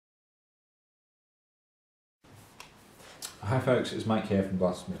Hi folks, it's Mike here from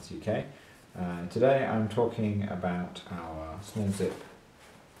BSUK. Today I'm talking about our small zip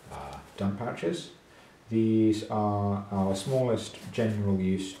dump pouches. These are our smallest general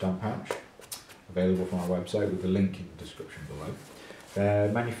use dump pouch, available from our website with a link in the description below. They're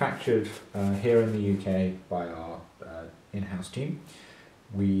manufactured here in the UK by our in-house team.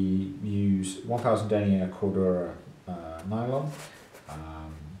 We use 1000 denier Cordura nylon,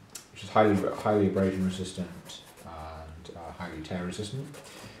 which is highly abrasion resistant and highly tear resistant.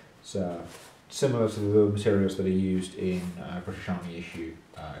 It's similar to the materials that are used in British Army issue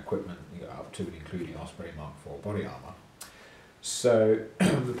equipment, up to and including Osprey Mark IV body armour. So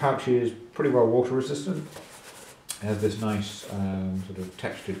the pouch is pretty well water resistant. It has this nice sort of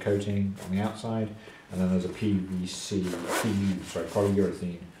textured coating on the outside, and then there's a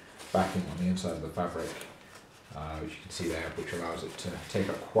polyurethane backing on the inside of the fabric, which you can see there, which allows it to take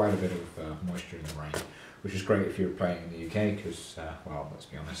up quite a bit of moisture in the rain, which is great if you're playing in the UK because, well, let's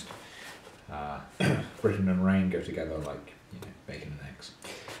be honest, Britain and rain go together like, bacon and eggs.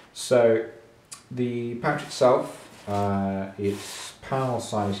 So the pouch itself, its panel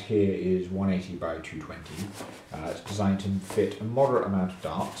size here is 180 by 220. It's designed to fit a moderate amount of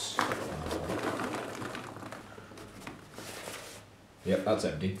darts. Yep, that's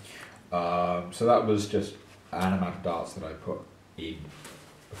empty. So that was just an amount of darts that I put in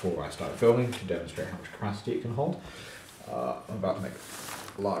before I started filming to demonstrate how much capacity it can hold. I'm about to make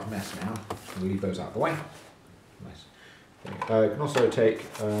a large mess now. I'll leave those out of the way. Nice. It can also take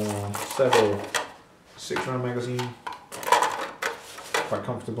several 6-round magazine quite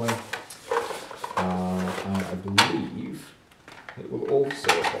comfortably. And I believe it will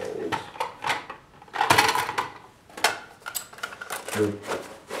also hold. We're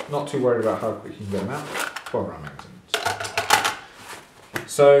not too worried about how quick you can get them out. 12-round magazines.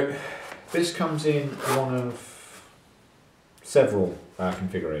 So this comes in one of several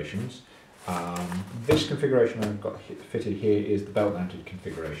configurations. This configuration I've got fitted here is the belt-mounted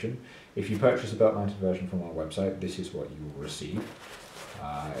configuration. If you purchase a belt-mounted version from our website, this is what you will receive.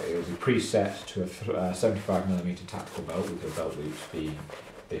 It will be preset to a 75mm tactical belt, with the belt loops being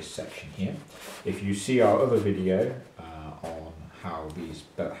this section here. If you see our other video on how these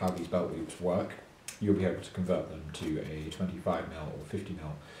belt loops work, you'll be able to convert them to a 25mm or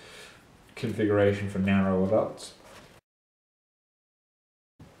 50mm configuration for narrower belts.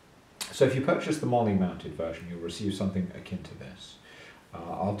 So if you purchase the MOLLE mounted version, you'll receive something akin to this.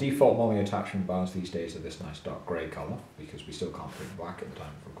 Our default MOLLE attachment bars these days are this nice dark grey colour, because we still can't print black at the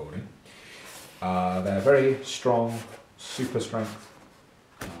time of recording. They're very strong, super strength.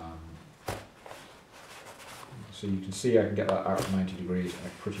 So you can see I can get that out to 90 degrees and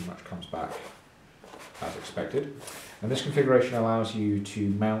it pretty much comes back as expected. And this configuration allows you to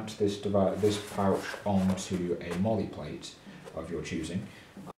mount this pouch onto a MOLLE plate of your choosing.